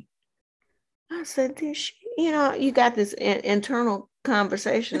surname. I said, did she, you got this internal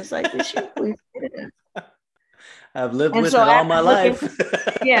conversation. It's like, did she really say that? I've lived And with so it all after my looking, life.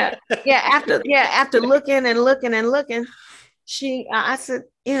 yeah, after looking and looking and looking, I said,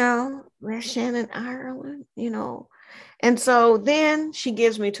 where's Shannon Ireland, And so then she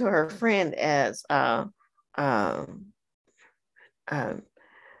gives me to her friend as um,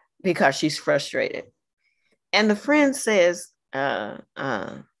 because she's frustrated. And the friend says to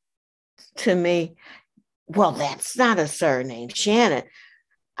me, well, that's not a surname, Shannon.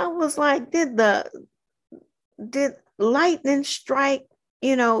 I was like, did lightning strike,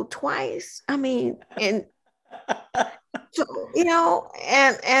 twice? I mean, and so,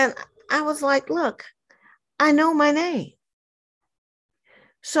 and I was like, look, I know my name.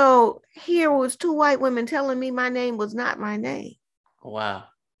 So here was two white women telling me my name was not my name. Wow.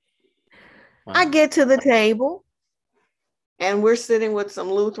 I get to the table and we're sitting with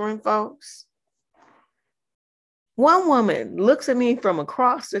some Lutheran folks. One woman looks at me from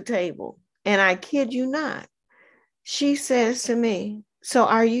across the table, and I kid you not, she says to me, so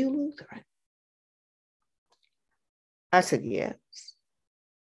are you Lutheran? I said, yes.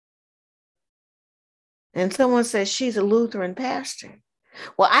 And someone says she's a Lutheran pastor.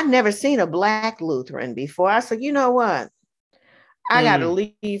 Well, I'd never seen a Black Lutheran before. I said, you know what? I got to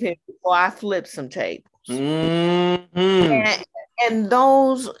leave here before I flip some tables. Mm-hmm. And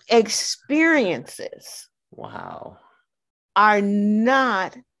those experiences, wow, are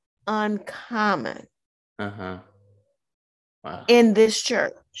not uncommon wow. in this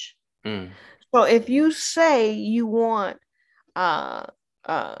church. Mm. So if you say you want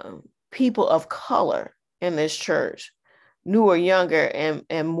people of color in this church, newer, younger,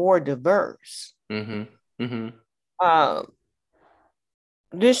 and more diverse,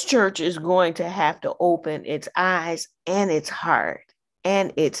 this church is going to have to open its eyes and its heart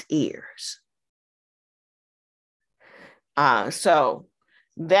and its ears. So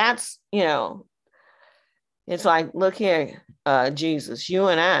that's, it's like, look here, Jesus, you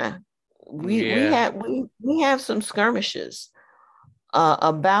and I, we have some skirmishes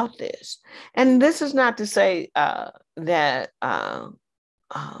about this. And this is not to say that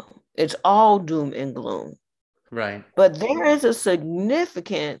it's all doom and gloom. Right. But there is a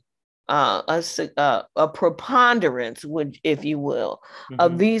significant, a preponderance, if you will,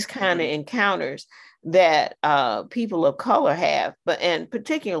 of these kind of encounters that people of color have. And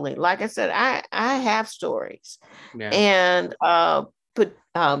particularly, like I said, I have stories. Yeah. And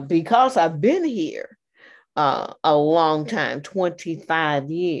because I've been here a long time, 25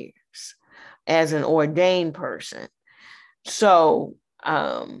 years as an ordained person. So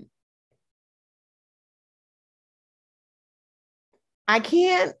I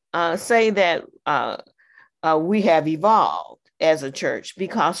can't say that we have evolved as a church,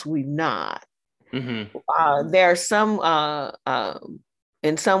 because we've not. There are some,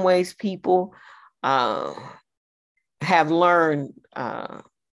 in some ways, people have learned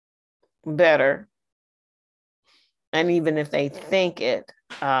better. And even if they think it,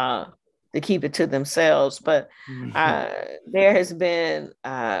 to keep it to themselves. But there has been,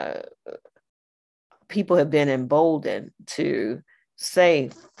 people have been emboldened to say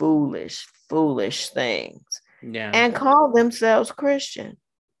foolish things, and call themselves Christian.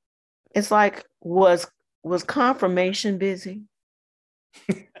 It's like, was confirmation busy?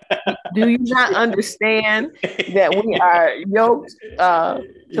 Do you not understand that we are yoked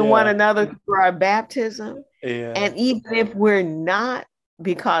to one another through our baptism? And even if we're not,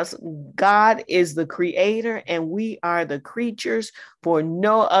 because God is the creator and we are the creatures for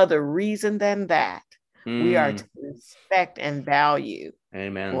no other reason than that. We are to respect and value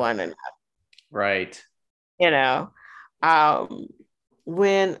one another. Right. When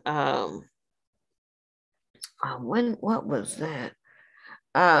what was that?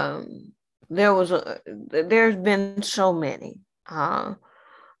 There's been so many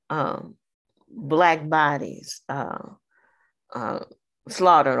Black bodies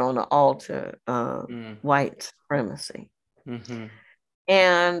slaughtered on the altar of white supremacy.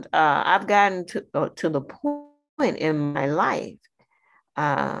 And I've gotten to the point in my life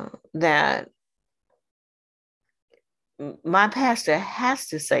that my pastor has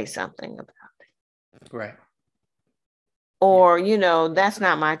to say something about it. Right. Or, that's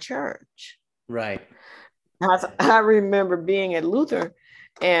not my church. Right. I remember being at Luther,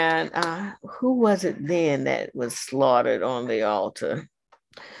 and who was it then that was slaughtered on the altar?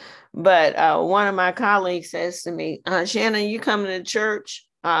 But one of my colleagues says to me, Shannon, you coming to church?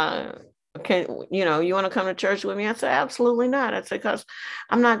 You want to come to church with me? I said, absolutely not. I said, because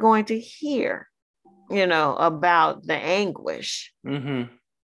I'm not going to hear, about the anguish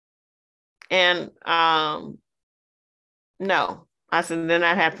And no, I said, then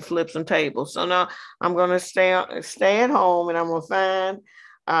I'd have to flip some tables. So no, I'm going to stay at home, and I'm going to find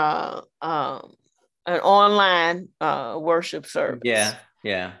an online worship service. Yeah.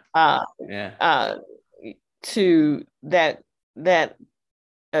 Yeah. Yeah. To that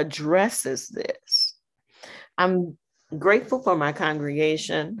addresses this. I'm grateful for my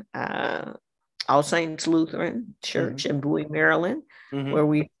congregation, All Saints Lutheran Church in Bowie, Maryland, where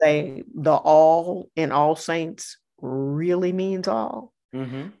we say the all in All Saints really means all,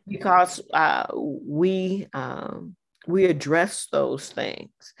 because we address those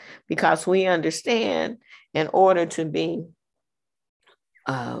things, because we understand in order to be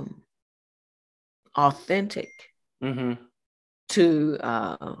authentic to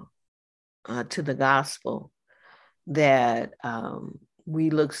the gospel, that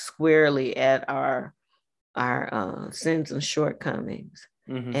we look squarely at our sins and shortcomings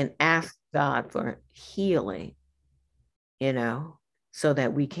and ask God for healing, so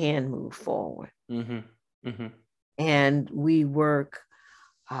that we can move forward. And we work,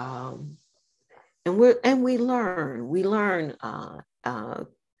 and we learn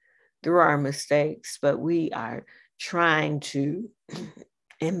through our mistakes, but we are trying to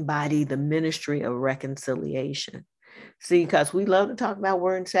embody the ministry of reconciliation. See, because we love to talk about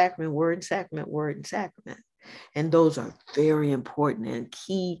word and sacrament, word and sacrament, word and sacrament. And those are very important and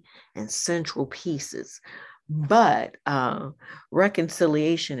key and central pieces. But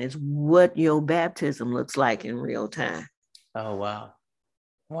reconciliation is what your baptism looks like in real time. Oh, wow.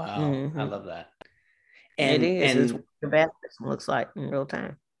 Wow. I love that. And it is what your baptism looks like in real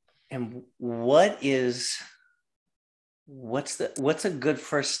time. And what's a good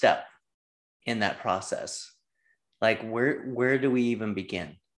first step in that process? Like, where do we even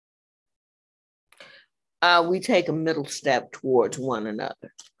begin? We take a middle step towards one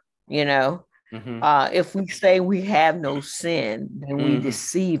another. If we say we have no sin, then we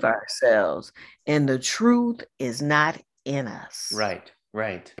deceive ourselves, and the truth is not in us. Right.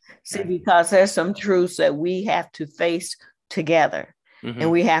 See, because there's some truths that we have to face together,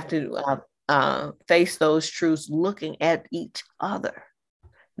 and we have to face those truths looking at each other,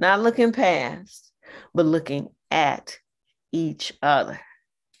 not looking past, but looking at each other.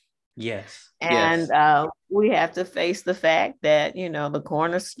 Yes. And we have to face the fact that, the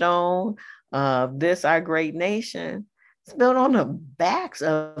cornerstone of this, our great nation, is built on the backs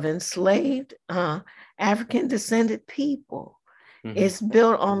of enslaved African descended people. It's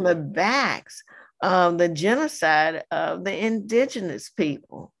built on the backs of the genocide of the indigenous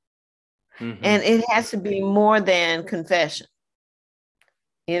people. And it has to be more than confession.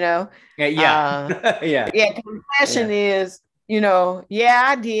 Yeah. Confession is,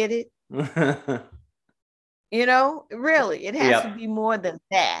 I did it. Really, it has to be more than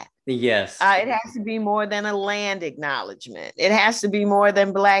that. Yes. It has to be more than a land acknowledgement. It has to be more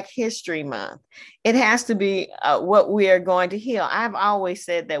than Black History Month. It has to be what we are going to heal. I've always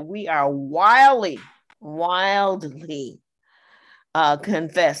said that we are wildly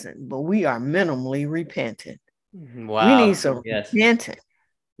confessing, but we are minimally repentant. Wow. We need some repentance.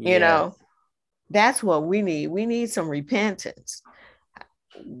 That's what we need. We need some repentance.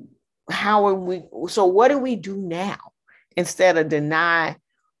 So what do we do now instead of deny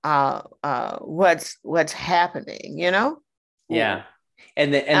what's happening, Yeah.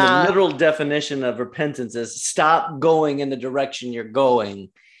 And the literal definition of repentance is stop going in the direction you're going.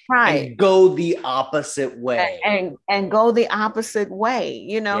 Right. And go the opposite way. And go the opposite way,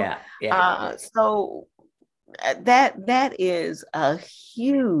 So that is a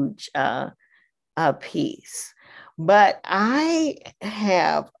huge piece. But I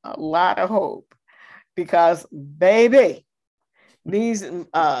have a lot of hope because, baby, these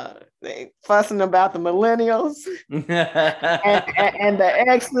they fussing about the millennials and the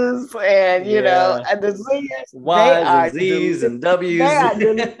X's and and the Z's, Y's and Z's and W's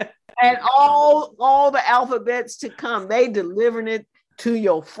and all the alphabets to come. They delivering it to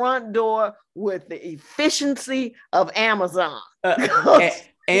your front door with the efficiency of Amazon.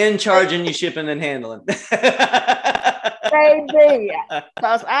 And charging you shipping and handling. Baby,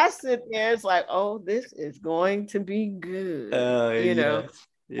 because I sit there, it's like, oh, this is going to be good. But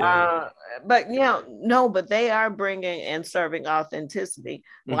but they are bringing and serving authenticity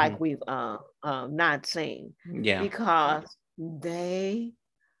like we've not seen. Yeah, because they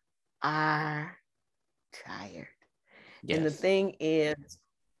are tired. Yes. And the thing is,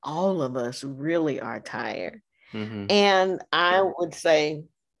 all of us really are tired. And I would say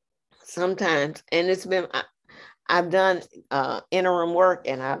sometimes, and it's been, I've done interim work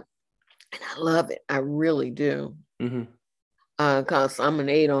and I love it. I really do. Cause I'm an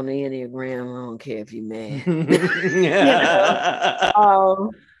 8 on the Enneagram. I don't care if you're mad. You know. Yeah.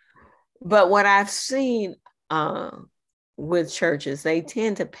 But what I've seen with churches, they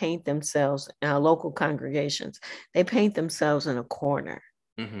tend to paint themselves, local congregations, they paint themselves in a corner,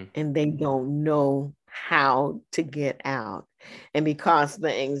 and they don't know how to get out. And because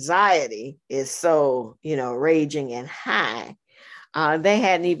the anxiety is so, raging and high, they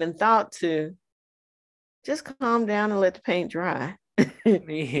hadn't even thought to just calm down and let the paint dry. And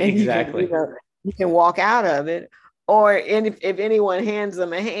Exactly. you can walk out of it. Or if anyone hands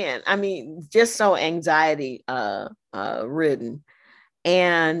them a hand, I mean, just so anxiety ridden.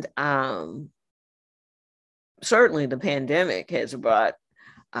 And certainly the pandemic has brought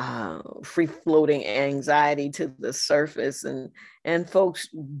free floating anxiety to the surface, and folks,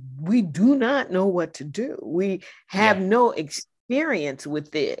 we do not know what to do. We have no experience with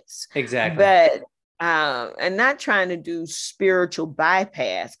this. Exactly. But and not trying to do spiritual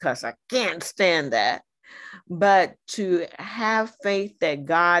bypass, because I can't stand that, but to have faith that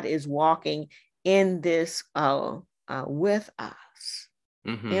God is walking in this with us.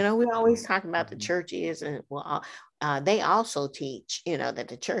 We always talk about the church is and they also teach, that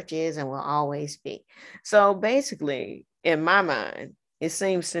the church is and will always be. So basically, in my mind, it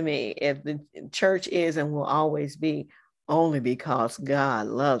seems to me if the church is and will always be, only because God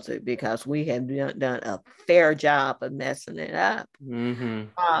loves it, because we have done a fair job of messing it up.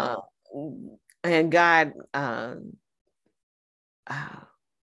 And God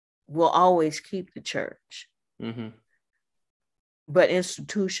will always keep the church. But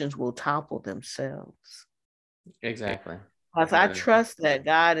institutions will topple themselves. Exactly. Because I trust that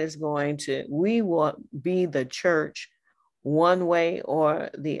God is we will be the church one way or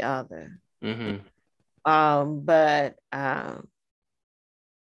the other. But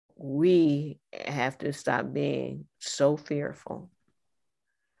we have to stop being so fearful.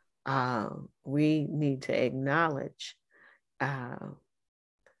 We need to acknowledge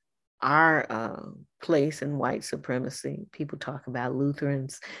our place in white supremacy. People talk about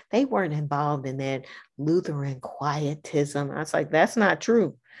Lutherans. They weren't involved in that Lutheran quietism. I was like, that's not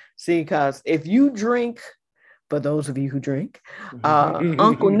true. See, because if you drink, for those of you who drink,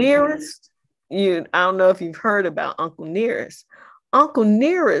 Uncle Nearest, I don't know if you've heard about Uncle Nearest. Uncle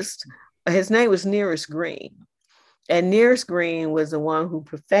Nearest, his name was Nearest Green. And Nearest Green was the one who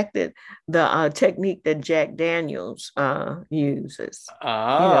perfected the technique that Jack Daniels uses.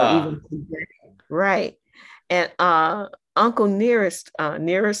 Even today. Right. And Uncle Nearest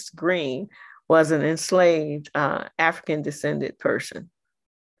Green was an enslaved African descended person.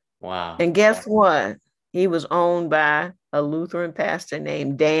 Wow. And guess what? He was owned by a Lutheran pastor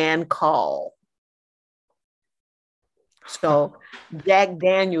named Dan Call. So Jack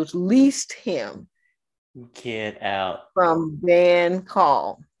Daniels leased him. Get out. From Dan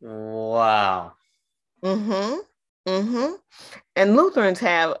Call. Wow. And Lutherans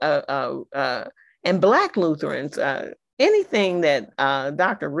have and Black Lutherans, anything that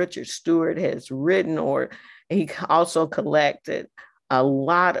Dr. Richard Stewart has written, or he also collected a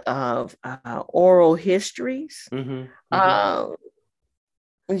lot of oral histories.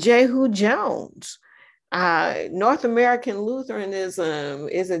 Jehu Jones, North American Lutheranism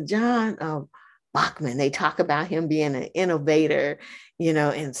is a John Bachman. They talk about him being an innovator,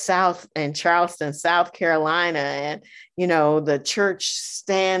 in Charleston, South Carolina. And, the church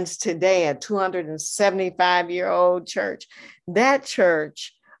stands today, a 275-year-old church. That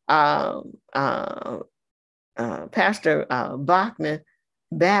church, Pastor Bachman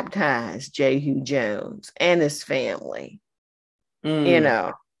baptized Jehu Jones and his family,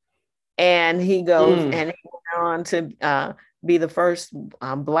 and he goes and he went on to be the first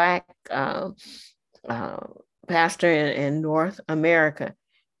Black pastor in North America.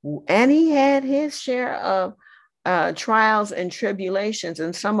 And he had his share of trials and tribulations,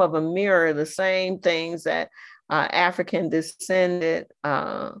 and some of them mirror the same things that African descended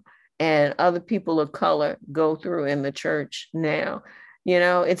and other people of color go through in the church now.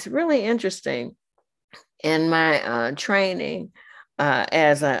 It's really interesting. In my training,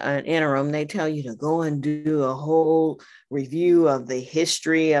 as an interim, they tell you to go and do a whole review of the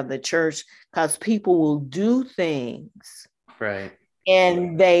history of the church, because people will do things. Right.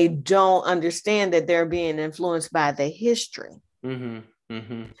 And they don't understand that they're being influenced by the history. And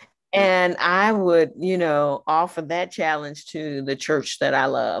I would, offer that challenge to the church that I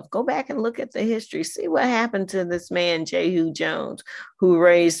love. Go back and look at the history. See what happened to this man, Jehu Jones, who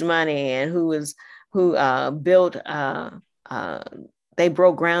raised money and who built they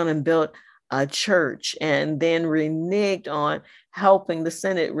broke ground and built a church, and then reneged on helping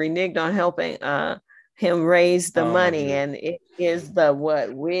him raise the Oh my money, goodness. and it is the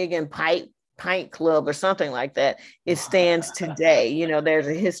Wig and Pint Club or something like that. It stands today. You know, there's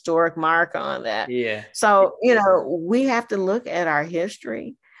a historic mark on that. Yeah. So, you know, we have to look at our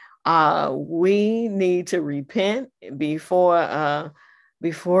history. We need to repent before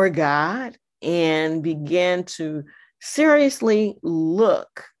God and begin to seriously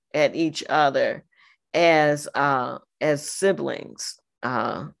look at each other as siblings,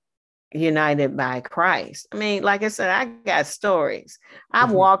 united by Christ. I mean, like I said, I got stories.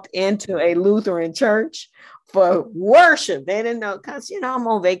 I've walked into a Lutheran church for worship. They didn't know, because you know I'm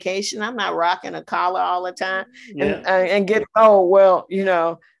on vacation. I'm not rocking a collar all the time, and get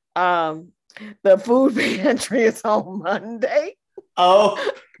the food pantry is on Monday.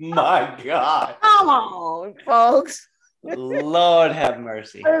 Oh my God. Come on, folks. Lord have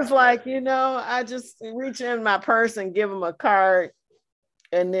mercy. It's like, I just reach in my purse and give them a card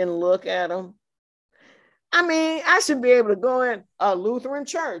and then look at them. I mean, I should be able to go in a Lutheran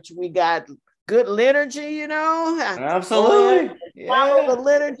church. We got good liturgy, Absolutely. Follow the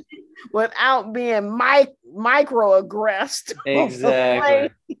liturgy without being microaggressed.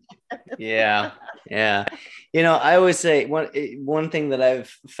 Exactly. Yeah. I always say one thing that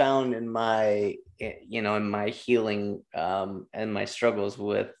I've found in my healing and my struggles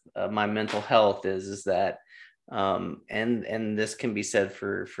with my mental health is that and this can be said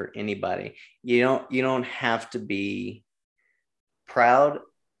for anybody. You don't have to be proud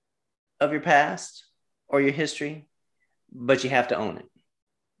of your past or your history, but you have to own it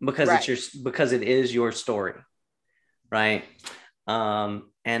because because it is your story, right?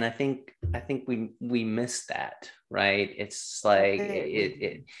 And I think we miss that, right? It's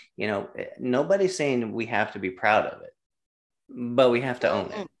like nobody's saying we have to be proud of it, but we have to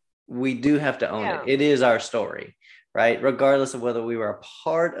own it. We do have to own it. It is our story, right? Regardless of whether we were a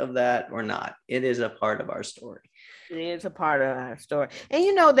part of that or not, it is a part of our story. It is a part of our story.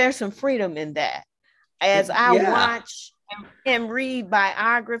 And there's some freedom in that. As I watch and read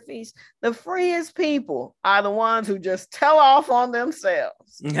biographies, the freest people are the ones who just tell off on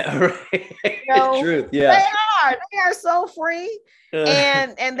themselves. Right. Truth. Yeah. They are so free.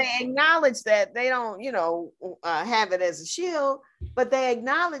 And they acknowledge that they don't, have it as a shield, but they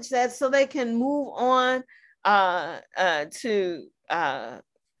acknowledge that so they can move on to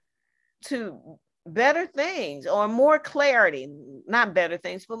better things or more clarity. Not better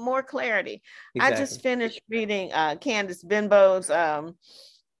things, but more clarity. Exactly. I just finished reading Candace Benbow's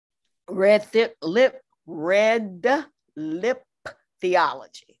Red Lip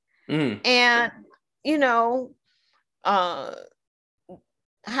Theology. And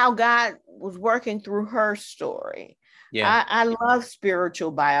how God was working through her story. I love spiritual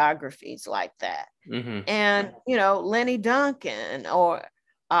biographies like that. And Lenny Duncan or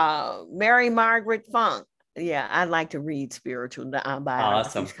Mary Margaret Funk. Yeah, I like to read spiritual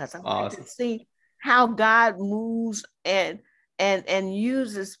biographies because I like to see how God moves and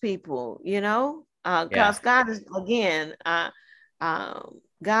uses people, because God is, again,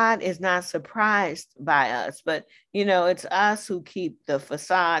 God is not surprised by us, but it's us who keep the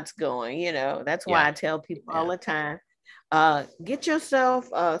facades going. That's why I tell people all the time, get yourself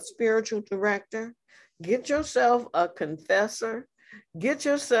a spiritual director, get yourself a confessor, get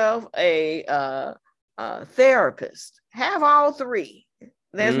yourself a therapist. Have all three.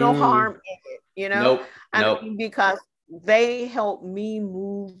 There's no harm in it, Nope. I mean, because they help me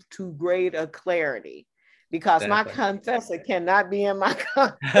move to greater clarity. Because my confessor cannot be in my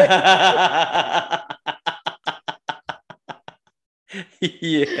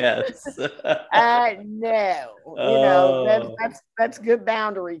Yes. I know. That's good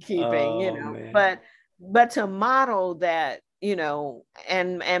boundary keeping, but to model that,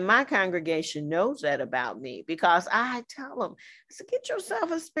 and my congregation knows that about me, because I tell them, I said, get yourself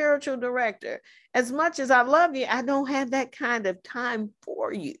a spiritual director. As much as I love you, I don't have that kind of time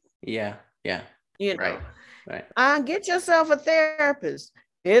for you. Yeah. Right. Get yourself a therapist.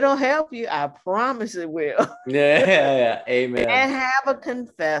 It'll help you. I promise it will. Yeah. Amen. And have a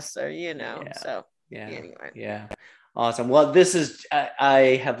confessor, So anyway. Yeah. Awesome. Well,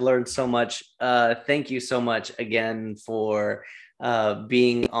 I have learned so much. Thank you so much again for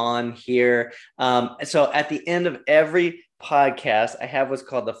being on here. So at the end of every podcast, I have what's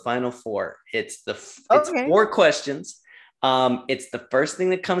called the final four. It's 4 questions. It's the first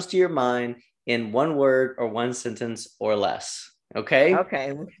thing that comes to your mind in one word or one sentence or less. Okay.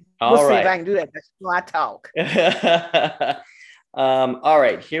 We'll see if I can do that. That's why I talk. All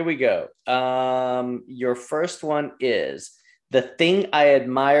right, here we go. Your first one is, the thing I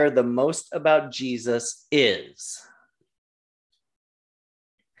admire the most about Jesus is.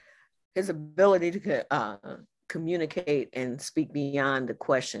 his ability to communicate and speak beyond the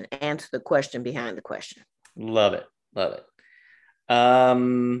question, answer the question behind the question. Love it. Love it.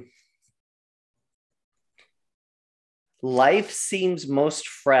 Life seems most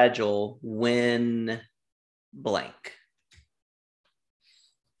fragile when blank.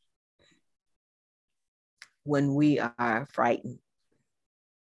 When we are frightened.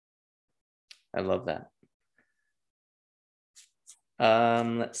 I love that.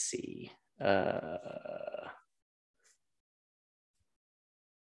 Let's see.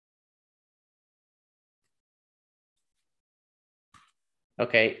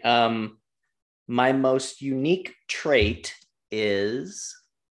 Okay. My most unique trait is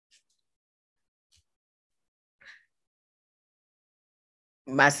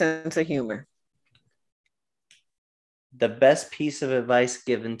my sense of humor. The best piece of advice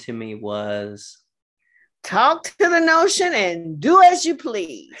given to me was talk to the notion and do as you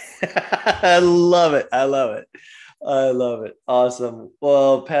please. I love it. I love it. I love it. Awesome.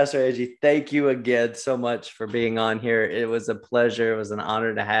 Well, Pastor Angie, thank you again so much for being on here. It was a pleasure. It was an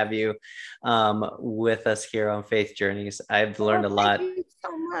honor to have you with us here on Faith Journeys. I've learned a lot. Thank you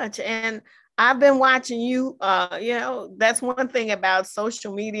so much. And I've been watching you. That's one thing about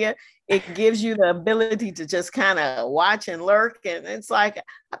social media. It gives you the ability to just kind of watch and lurk. And it's like,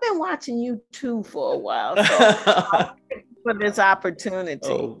 I've been watching you too for a while. So for this opportunity.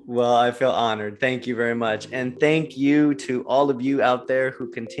 Oh, well, I feel honored. Thank you very much. And thank you to all of you out there who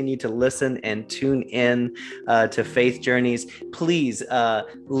continue to listen and tune in to Faith Journeys. Please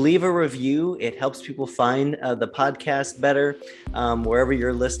leave a review. It helps people find the podcast better. Wherever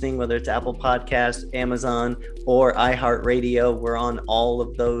you're listening, whether it's Apple Podcasts, Amazon, or iHeartRadio, we're on all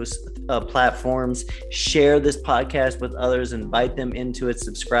of those platforms. Share this podcast with others, invite them into it,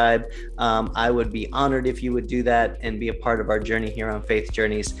 subscribe. I would be honored if you would do that and be a part of our journey here on Faith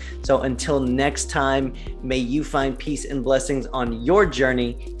Journeys. So until next time, may you find peace and blessings on your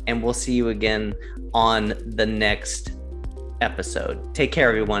journey, and we'll see you again on the next episode. Take care,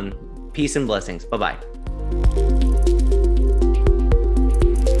 everyone. Peace and blessings. Bye-bye.